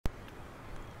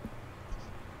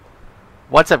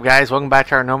What's up, guys? Welcome back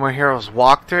to our No More Heroes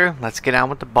walkthrough. Let's get on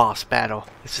with the boss battle.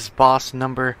 This is boss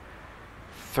number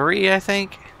 3, I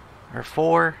think, or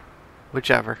 4,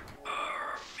 whichever.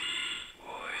 Harvey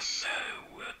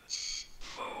Moiseiwitsch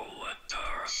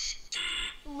Volodarskii.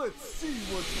 Let's see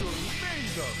what you're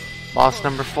made of. Boss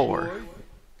number 4.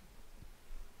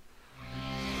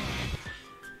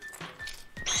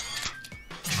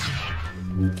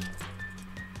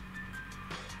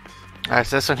 Alright,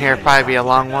 so this one here will probably be a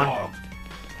long one.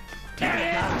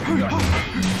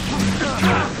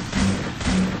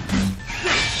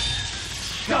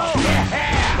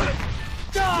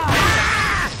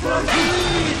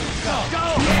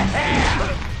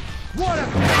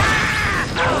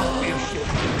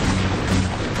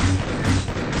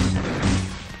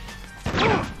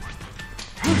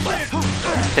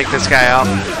 Take this guy out.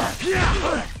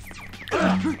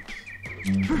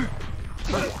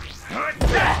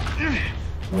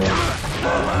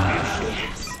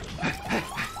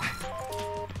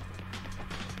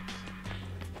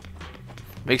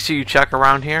 Make sure you check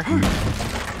around here.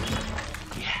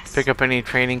 Pick up any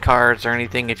training cards or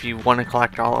anything if you want to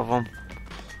collect all of them.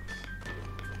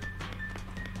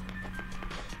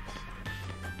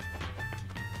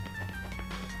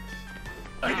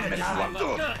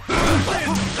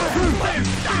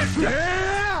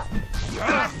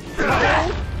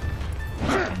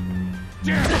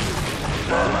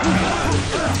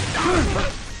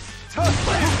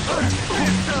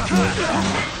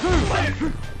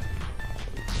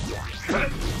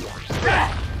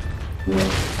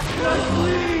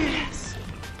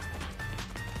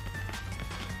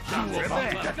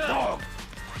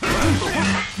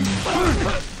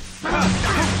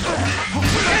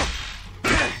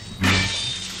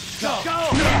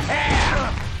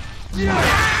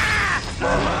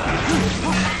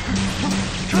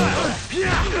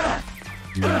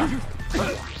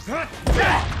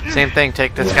 Same thing,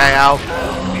 take this guy out.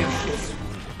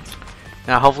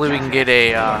 Now hopefully we can get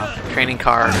a training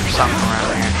card or something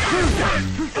around here.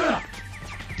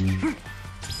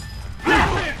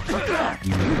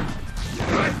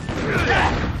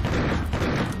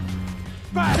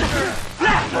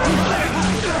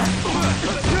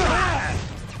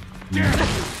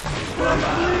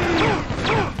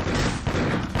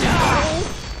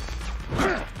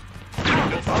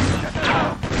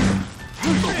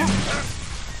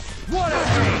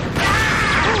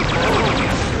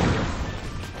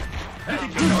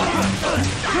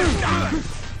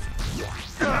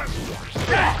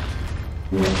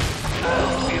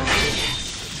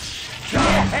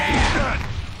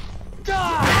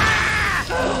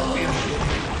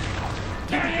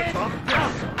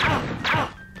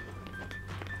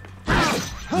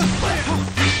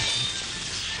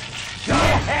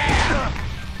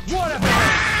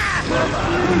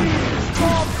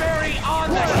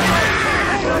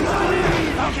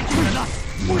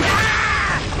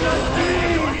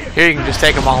 Here you can just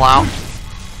take them all out.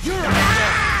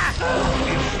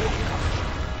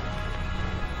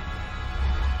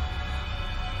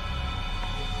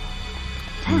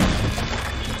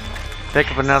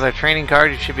 Pick up another training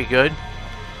card, you should be good.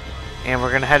 And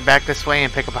we're gonna head back this way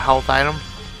and pick up a health item.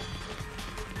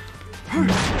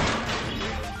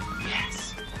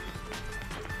 Yes.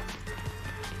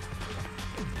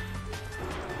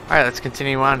 Alright, let's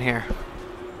continue on here.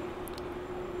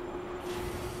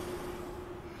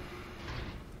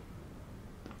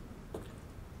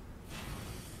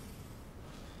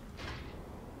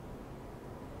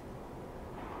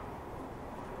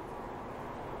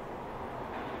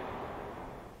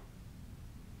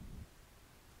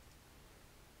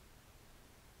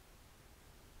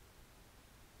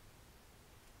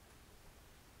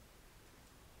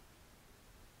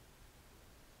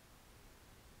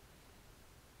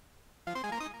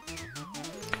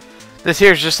 This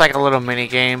here is just like a little mini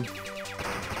game.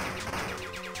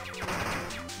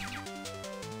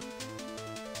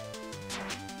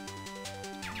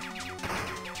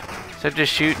 So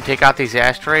just shoot and take out these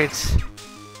asteroids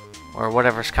or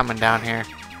whatever's coming down here.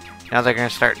 Now they're gonna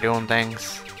start doing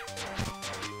things.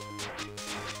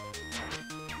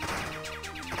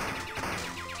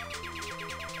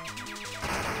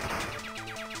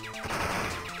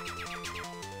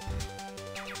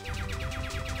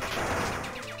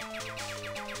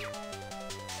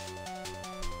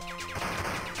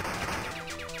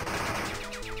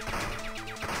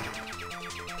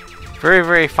 Very,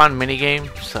 very fun minigame,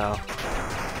 so.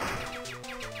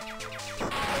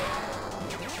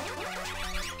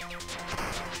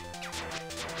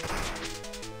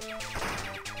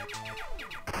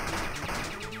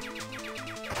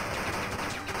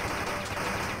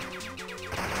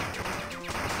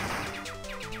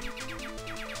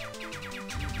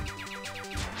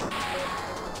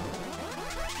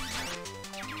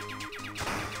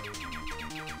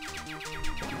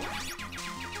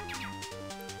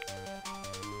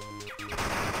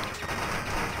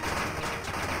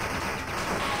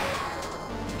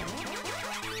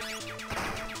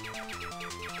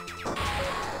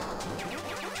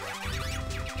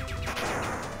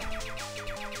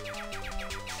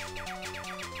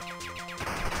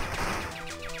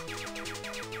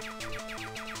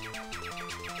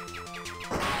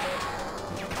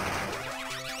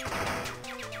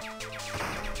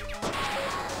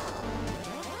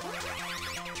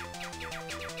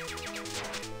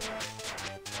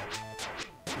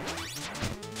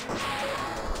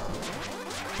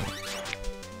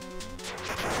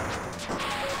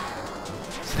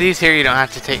 These here you don't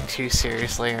have to take too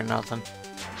seriously or nothing.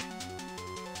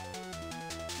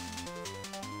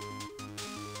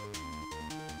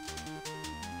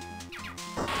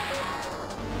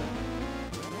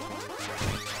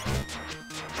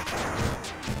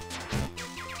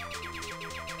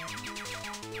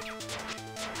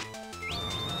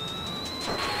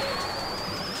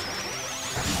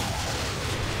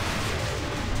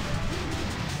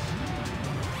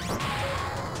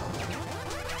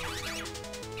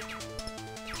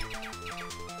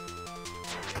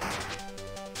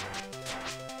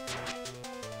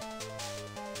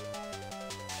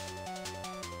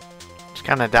 Just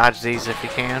kind of dodge these if you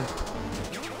can.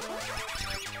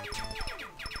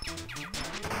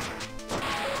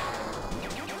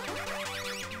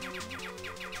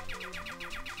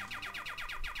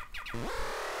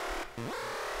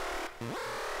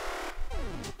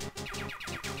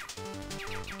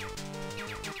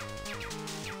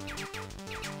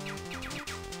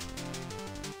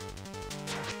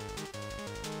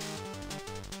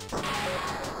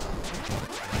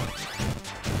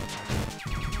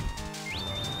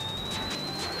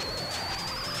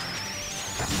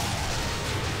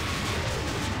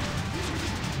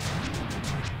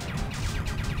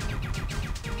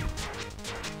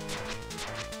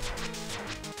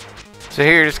 So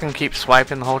here you're just gonna keep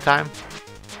swiping the whole time.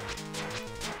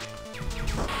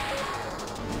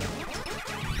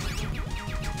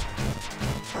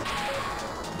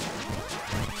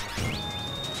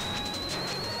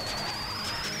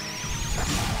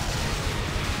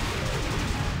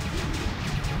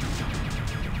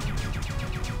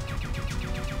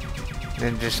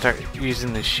 Then just start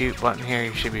using the shoot button here,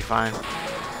 you should be fine.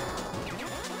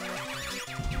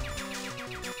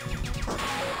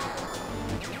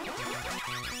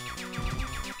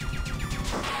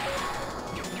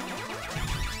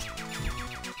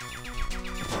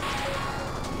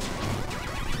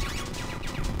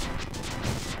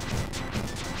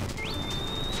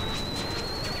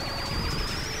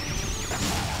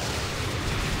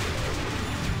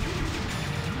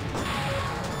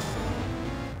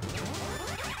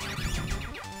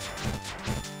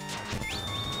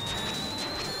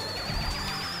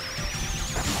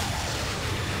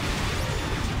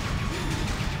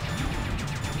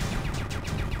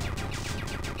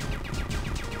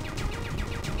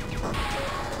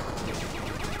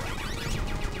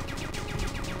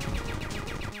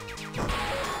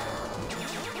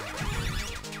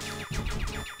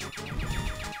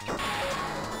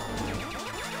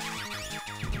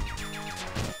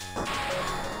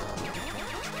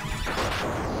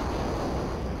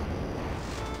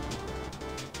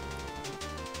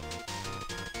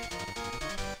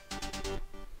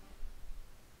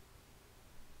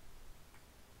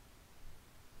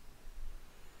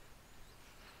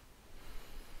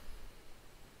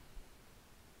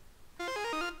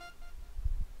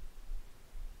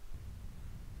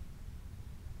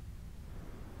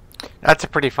 That's a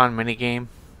pretty fun mini game.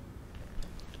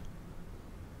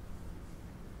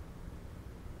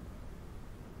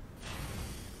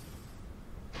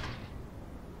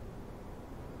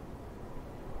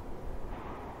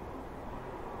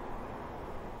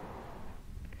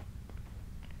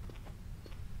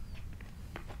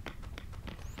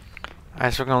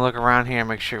 Alright, so we're gonna look around here and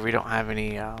make sure we don't have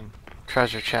any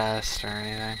treasure chests or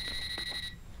anything.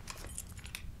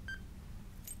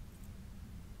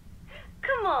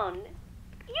 Come on,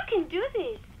 you can do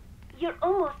this. You're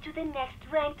almost to the next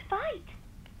ranked fight.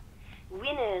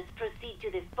 Winners proceed to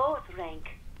the 4th rank.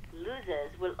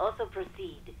 Losers will also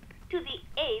proceed to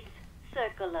the 8th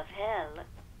circle of hell.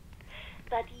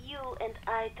 But you and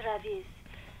I, Travis,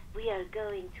 we are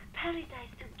going to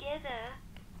paradise together.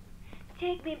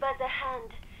 Take me by the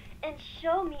hand and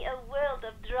show me a world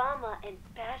of drama and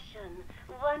passion,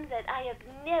 one that I have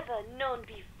never known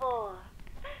before.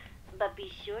 But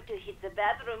be sure to hit the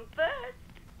bathroom first.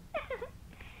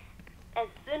 As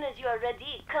soon as you are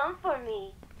ready, come for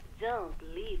me. Don't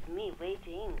leave me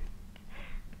waiting.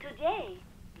 Today,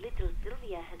 little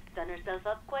Sylvia has done herself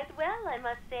up quite well, I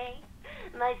must say.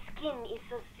 My skin is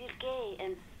so silky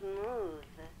and smooth.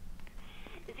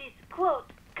 This,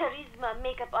 quote, charisma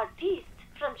makeup artiste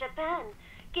from Japan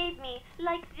gave me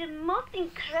like the most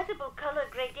incredible color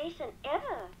gradation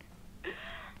ever.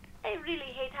 I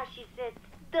really hate how she says,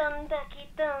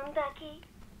 Dondaki,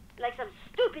 like some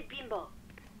stupid bimbo.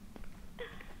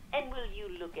 And will you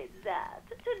look at that?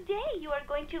 Today you are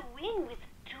going to win with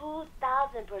 2,000%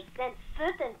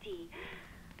 certainty.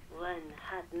 One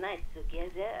hot night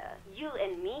together, you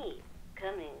and me,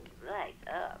 coming right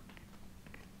up.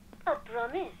 A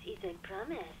promise is a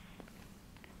promise.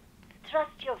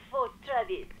 Trust your foot,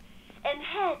 Travis, and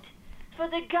head for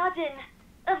the Garden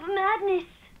of Madness.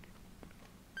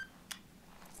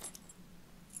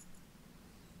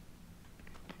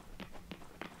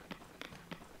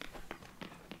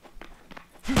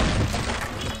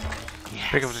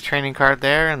 Pick up the training card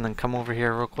there and then come over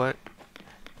here real quick.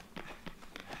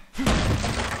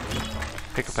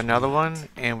 Pick up another one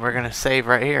and we're gonna save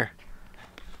right here.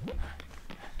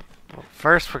 Well,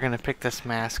 first we're gonna pick this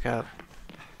mask up.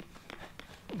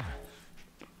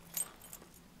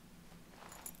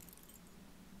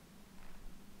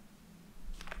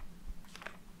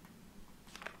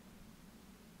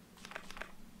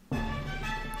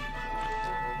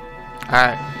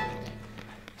 Alright.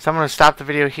 So I'm going to stop the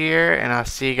video here, and I'll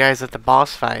see you guys at the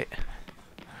boss fight.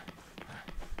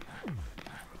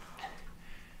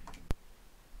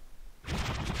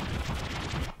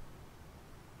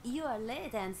 You are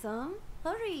late, handsome.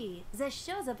 Hurry, the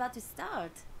show's about to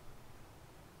start.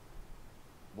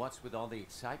 What's with all the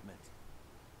excitement?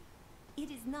 It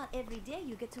is not every day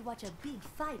you get to watch a big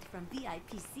fight from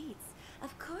VIP seats.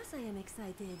 Of course I am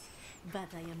excited, but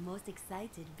I am most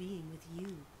excited being with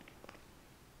you.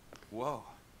 Whoa,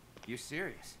 you're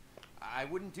serious? I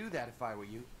wouldn't do that if I were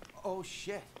you. Oh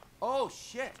shit, oh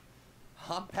shit!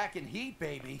 I'm packing heat,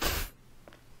 baby!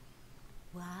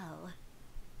 Wow.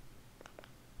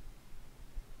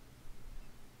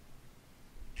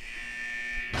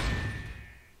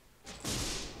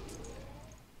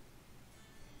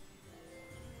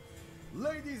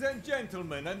 Ladies and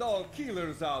gentlemen, and all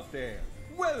killers out there,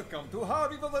 welcome to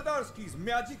Harvey Volodarski's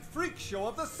Magic Freak Show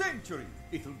of the century.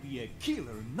 It'll be a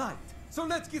killer night, so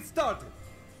let's get started.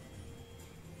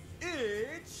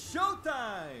 It's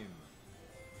showtime!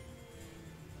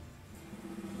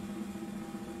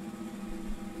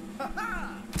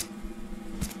 Ha-ha!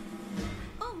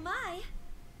 Oh my!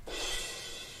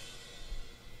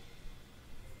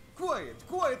 Quiet,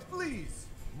 quiet, please!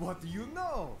 What do you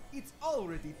know? It's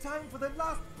already time for the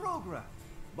last program.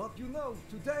 But you know,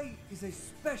 today is a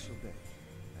special day.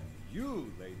 And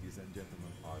you, ladies and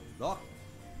gentlemen, are lucky.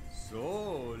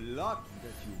 So lucky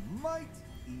that you might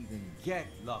even get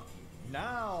lucky.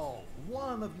 Now,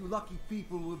 one of you lucky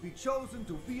people will be chosen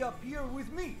to be up here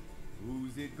with me.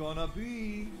 Who's it gonna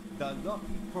be? The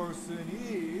lucky person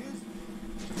is...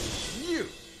 you!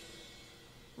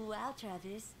 Wow,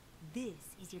 Travis,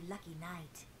 this is your lucky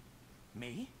night.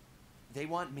 Me? They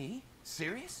want me?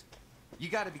 Serious? You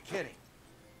gotta be kidding.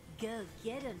 Go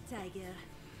get him, Tiger.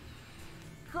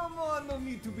 Come on, no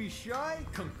need to be shy.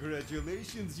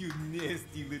 Congratulations, you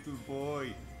nasty little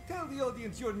boy. Tell the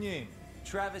audience your name.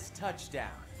 Travis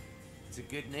Touchdown. It's a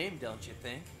good name, don't you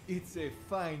think? It's a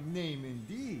fine name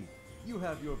indeed. You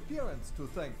have your parents to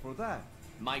thank for that.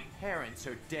 My parents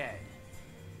are dead.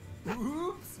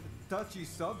 Oops! Touchy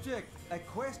subject. A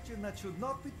question that should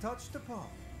not be touched upon.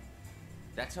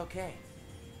 That's okay.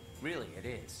 Really, it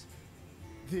is.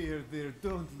 There,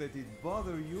 don't let it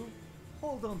bother you.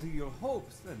 Hold on to your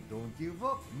hopes and don't give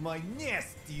up, my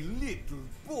nasty little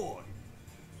boy.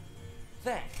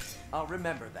 Thanks. I'll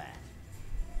remember that.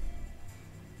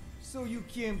 So you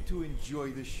came to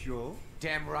enjoy the show?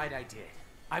 Damn right I did.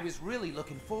 I was really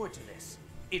looking forward to this.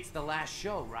 It's the last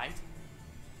show, right?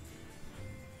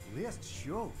 Last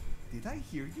show? Did I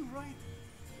hear you right?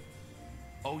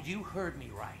 Oh, you heard me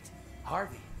right.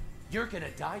 Harvey, you're gonna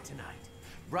die tonight.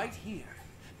 Right here,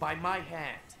 by my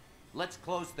hand. Let's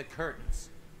close the curtains.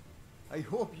 I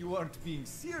hope you aren't being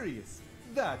serious.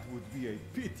 That would be a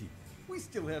pity. We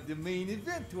still have the main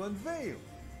event to unveil.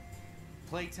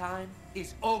 Playtime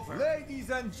is over. Ladies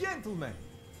and gentlemen,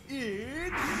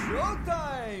 it's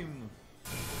showtime!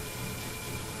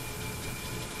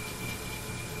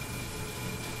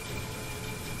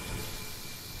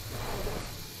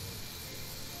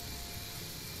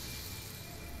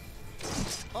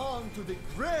 On to the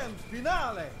grand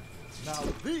finale! Now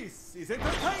this is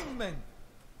entertainment!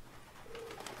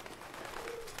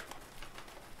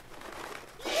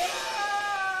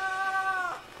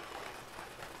 Yeah!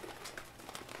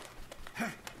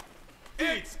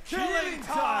 It's killing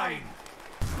time!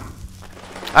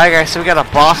 Alright guys, so we got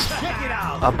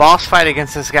a boss fight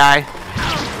against this guy.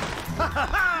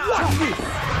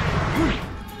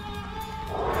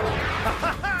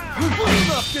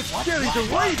 Just carried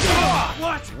away!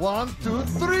 What? 1, 2,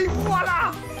 3,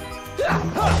 voila!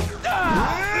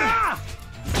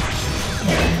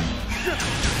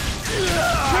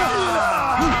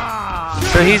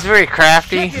 So he's very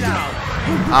crafty.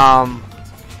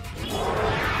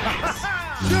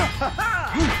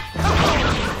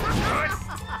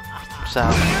 So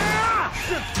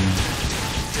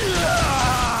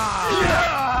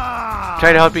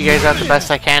try to help you guys out the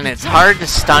best I can. It's hard to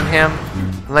stun him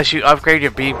unless you upgrade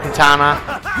your beam katana.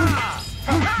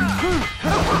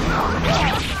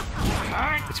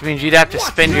 which means you'd have to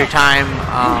spend your time.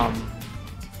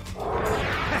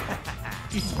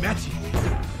 It's magic.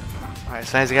 All right,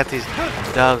 so now he's got these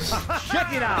doves.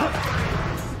 Check it out.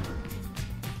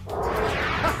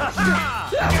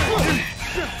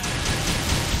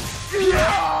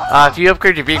 If you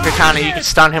upgrade your V Katana, you can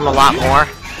stun him a lot more.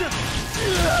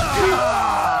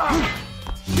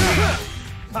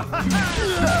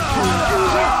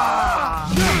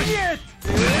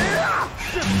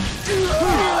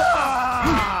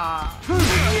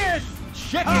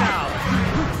 Check it out.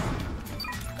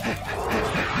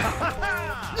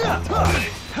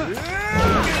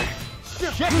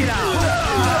 Check it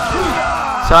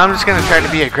out. So I'm just gonna try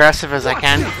to be aggressive as I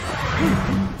can.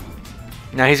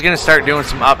 Now he's gonna start doing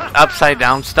some upside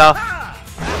down stuff.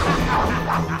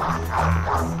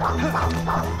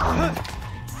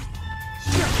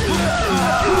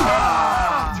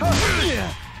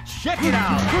 Check it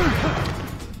out.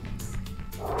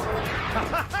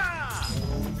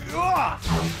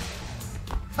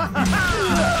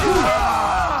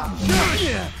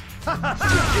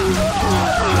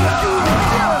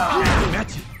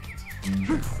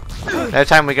 That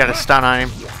time we got a stun on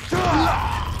him.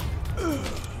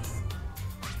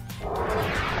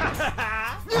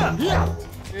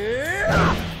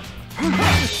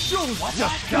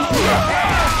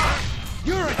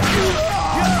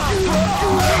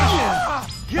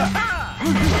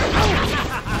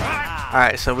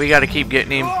 Alright, so we gotta keep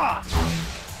getting him.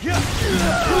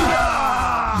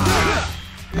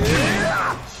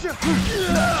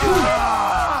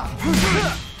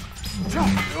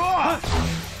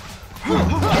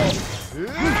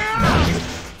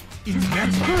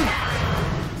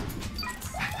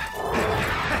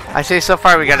 I say so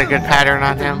far we got a good pattern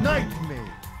on him. Now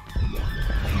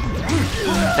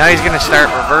he's gonna start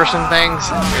reversing things.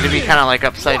 It'll be kind of like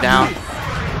upside down.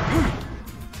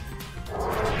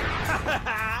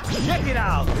 Check it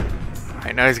out.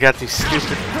 Alright, now he's got these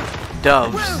stupid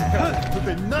doves. To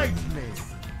the nightmare.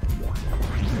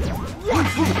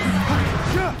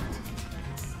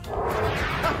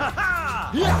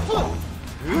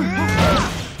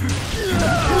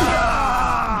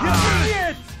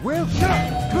 Well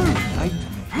done.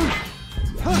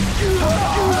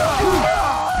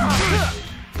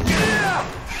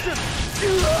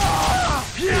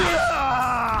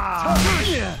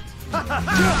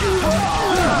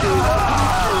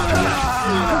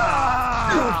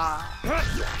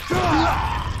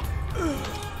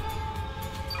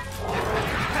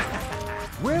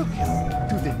 Welcome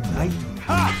to the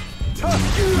nightmare.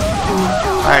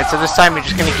 Alright, so this time we're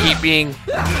just gonna keep being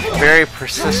very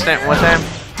persistent with him.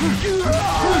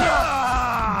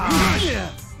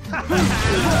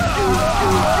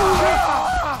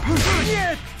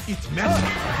 It's magic.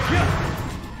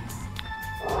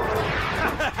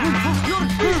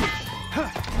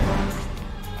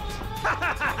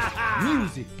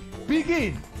 Music,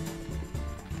 begin.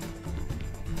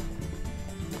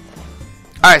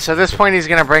 Alright, so at this point he's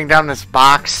gonna bring down this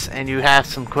box and you have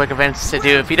some quick events to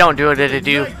do. If you don't do it, it'll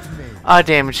do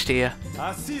damage to you.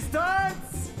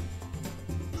 Assistants!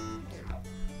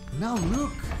 Now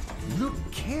look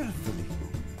carefully.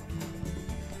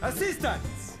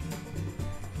 Assistants!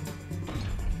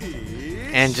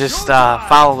 And just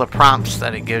follow the prompts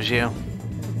that it gives you.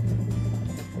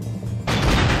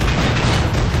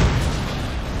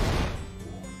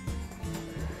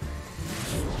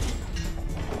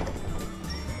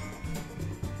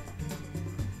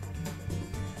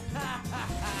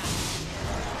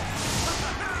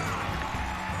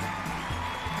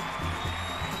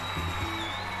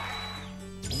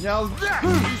 Now that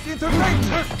is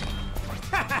intervention!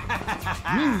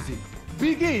 Music,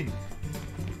 begin!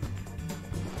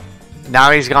 Now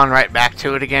he's gone right back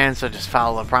to it again, so just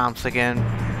follow the prompts again.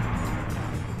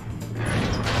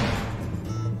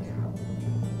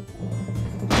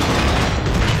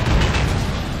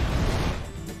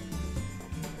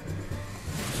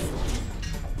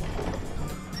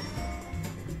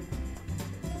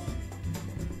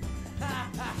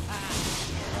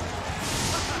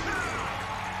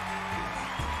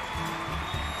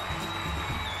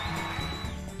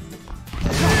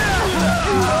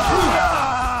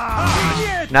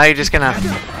 Now you're just gonna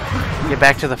get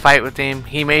back to the fight with him.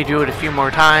 He may do it a few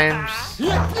more times. It's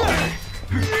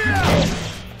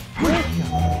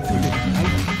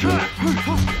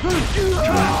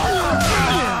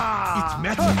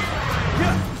magic.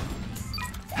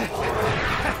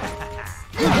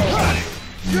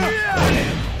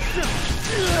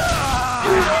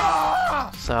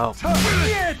 So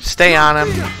stay on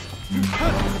him.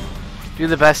 Do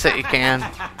the best that you can.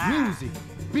 Music,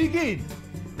 begin.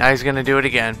 Now he's gonna do it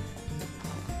again.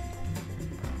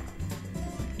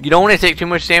 You don't want to take too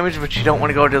much damage, but you don't want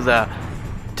to go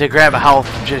to grab a health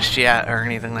just yet or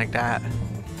anything like that.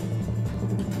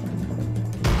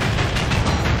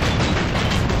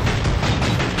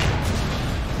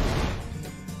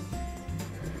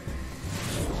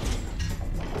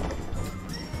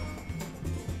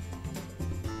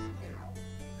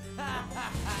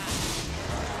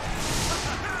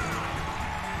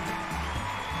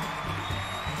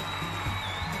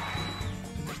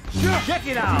 Check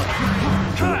it out!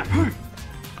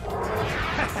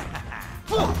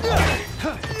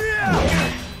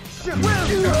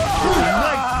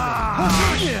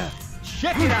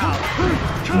 Check it out!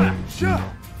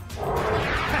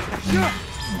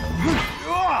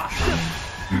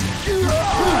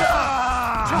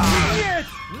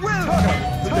 Welcome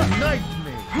to the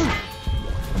nightmare!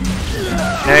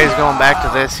 Now he's going back to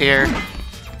this here.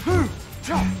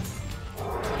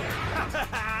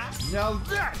 Now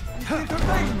that is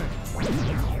entertainment!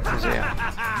 So,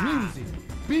 yeah. Music,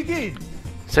 begin!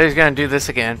 So he's gonna do this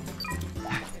again.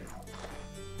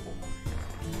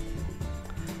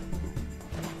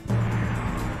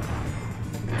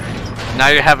 Now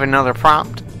you have another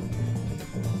prompt.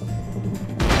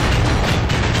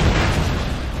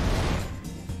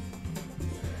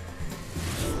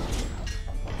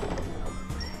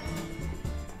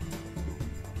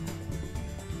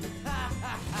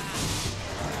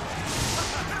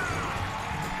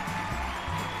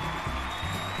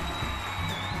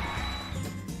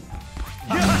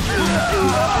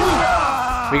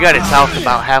 We got its health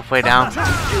about halfway down.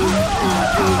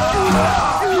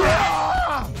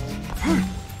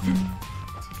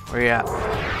 Where you at?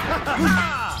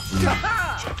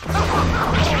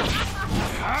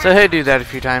 So he'll do that a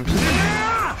few times.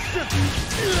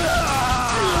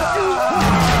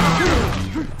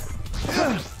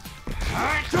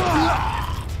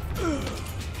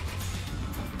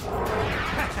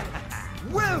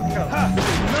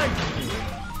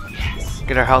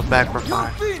 Get our health back, we're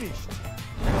fine.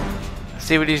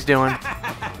 See what he's doing.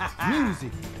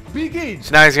 Music, begin!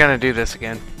 So now he's gonna do this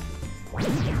again.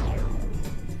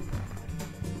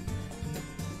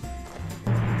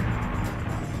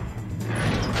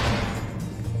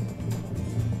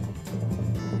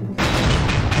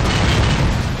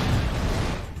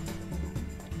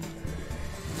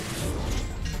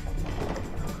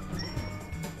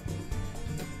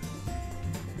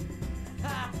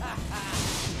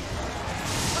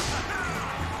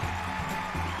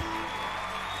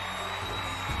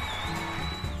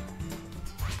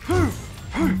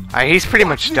 Alright, he's pretty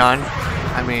much done.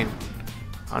 I mean,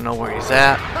 I don't know where he's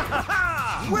at.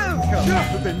 Welcome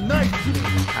to the night.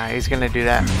 Alright, he's gonna do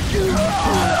that.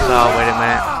 So, wait a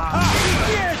minute.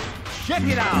 Check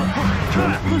it out.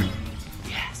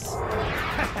 Yes.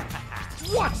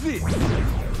 Watch this.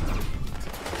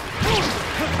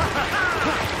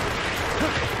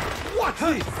 Watch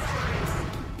this.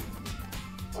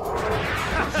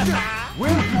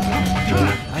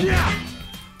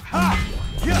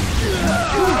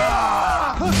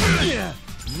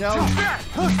 Now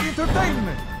that's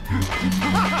entertainment.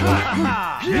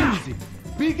 Music,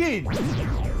 begin.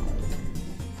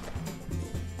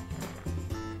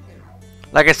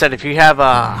 Like I said, if you have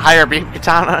a higher beam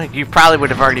katana, you probably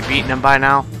would have already beaten him by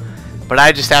now. But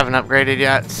I just haven't upgraded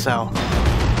yet, so.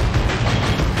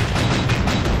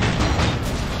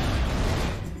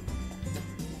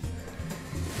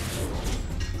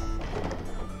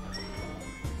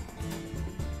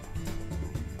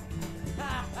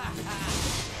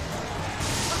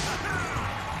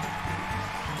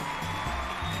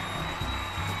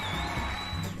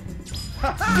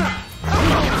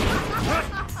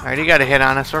 Alright, he got a hit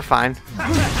on us, we're fine.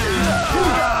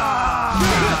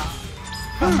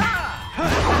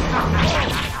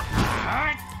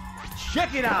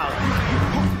 Check it out.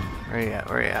 Where you at?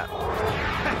 Where you at?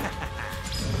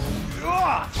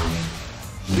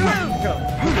 Welcome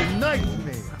to the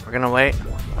nightmare. We're gonna wait.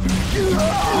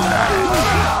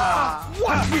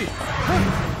 Watch it.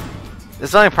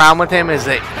 The only problem with him is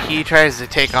that he tries to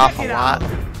take off a lot.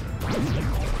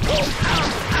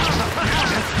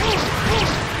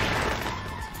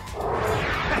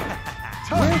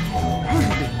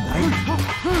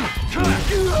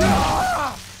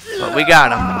 But we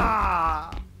got him.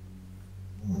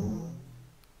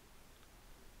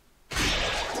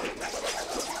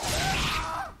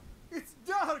 It's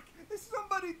dark.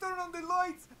 Somebody turn on the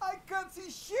lights. I can't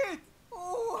see shit.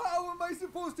 Oh, how am I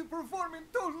supposed to perform in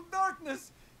total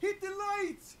darkness? Hit the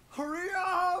lights. Hurry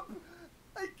up.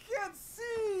 I can't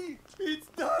see. It's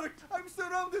dark. I'm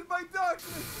surrounded by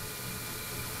darkness.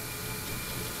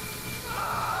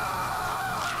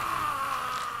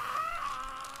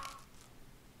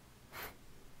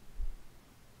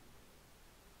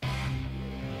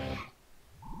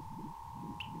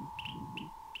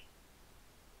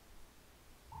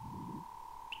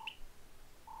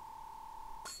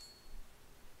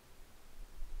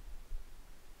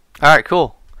 Alright,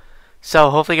 cool.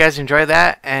 So hopefully you guys enjoy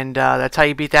that, and that's how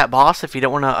you beat that boss if you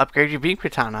don't want to upgrade your beam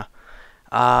katana.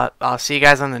 I'll see you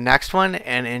guys on the next one,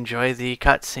 and enjoy the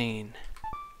cutscene.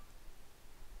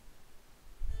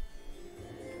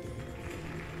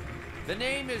 The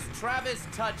name is Travis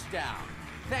Touchdown.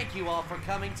 Thank you all for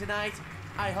coming tonight.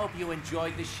 I hope you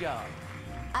enjoyed the show.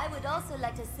 I would also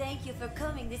like to thank you for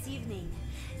coming this evening.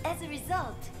 As a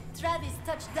result, Travis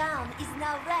Touchdown is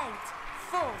now ranked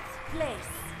 4th place.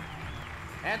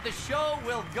 And the show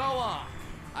will go on.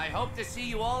 I hope to see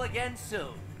you all again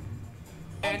soon.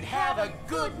 And have a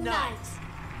good night.